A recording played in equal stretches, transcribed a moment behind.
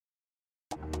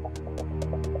Hi,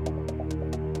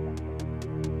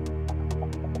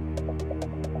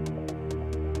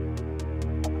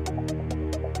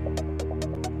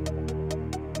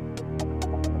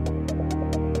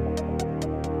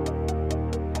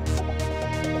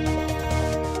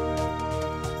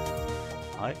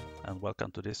 and welcome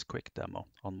to this quick demo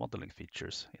on modeling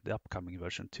features in the upcoming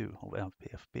version 2 of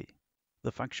MPFB.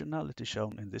 The functionality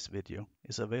shown in this video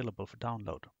is available for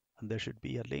download, and there should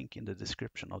be a link in the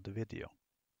description of the video.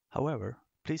 However,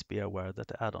 please be aware that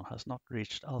the add-on has not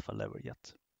reached alpha level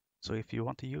yet. So if you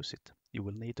want to use it, you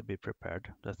will need to be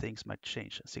prepared that things might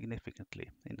change significantly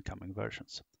in coming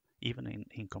versions, even in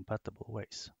incompatible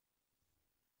ways.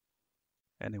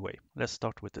 Anyway, let's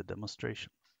start with the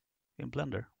demonstration. In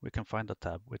Blender, we can find a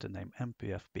tab with the name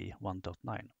MPFB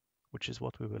 1.9, which is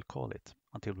what we will call it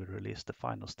until we release the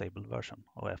final stable version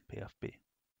of MPFB.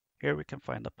 Here we can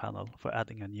find a panel for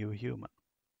adding a new human.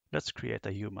 Let's create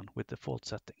a human with default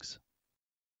settings.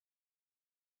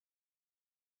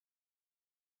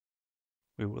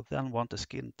 We will then want a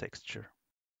skin texture.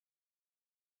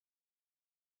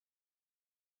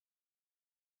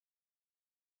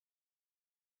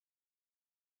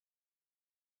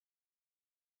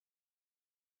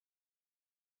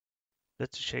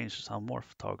 Let's change some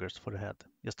morph toggles for the head,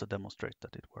 just to demonstrate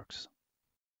that it works.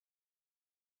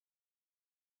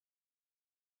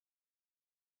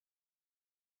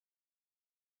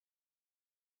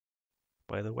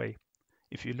 By the way,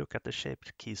 if you look at the Shape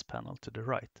Keys panel to the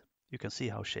right, you can see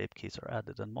how shape keys are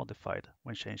added and modified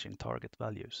when changing target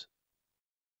values.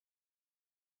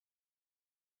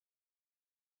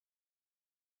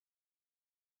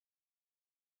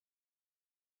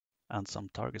 And some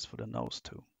targets for the nose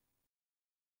too.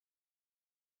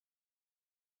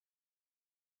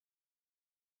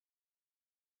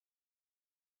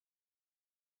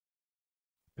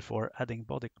 Before adding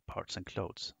body parts and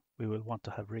clothes, we will want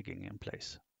to have rigging in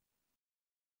place.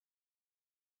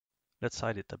 Let's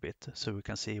hide it a bit so we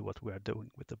can see what we are doing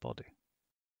with the body.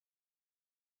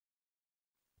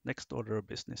 Next order of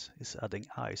business is adding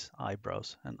eyes,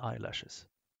 eyebrows, and eyelashes.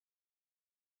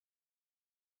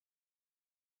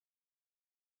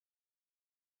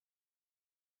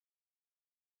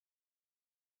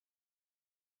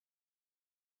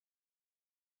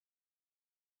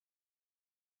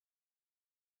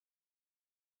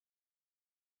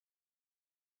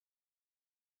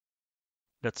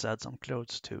 Let's add some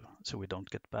clothes too, so we don't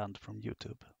get banned from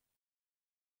YouTube.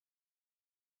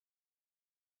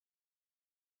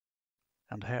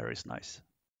 And hair is nice.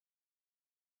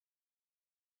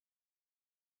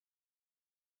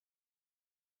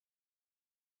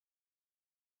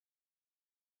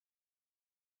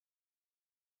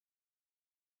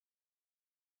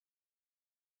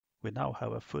 We now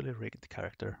have a fully rigged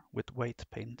character with weight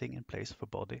painting in place for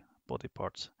body, body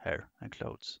parts, hair, and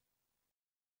clothes.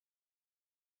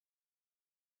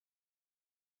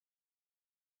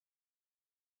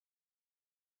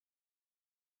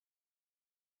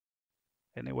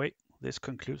 Anyway, this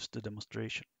concludes the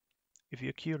demonstration. If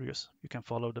you're curious, you can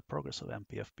follow the progress of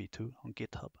MPFB2 on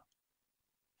GitHub.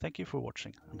 Thank you for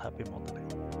watching and happy modeling.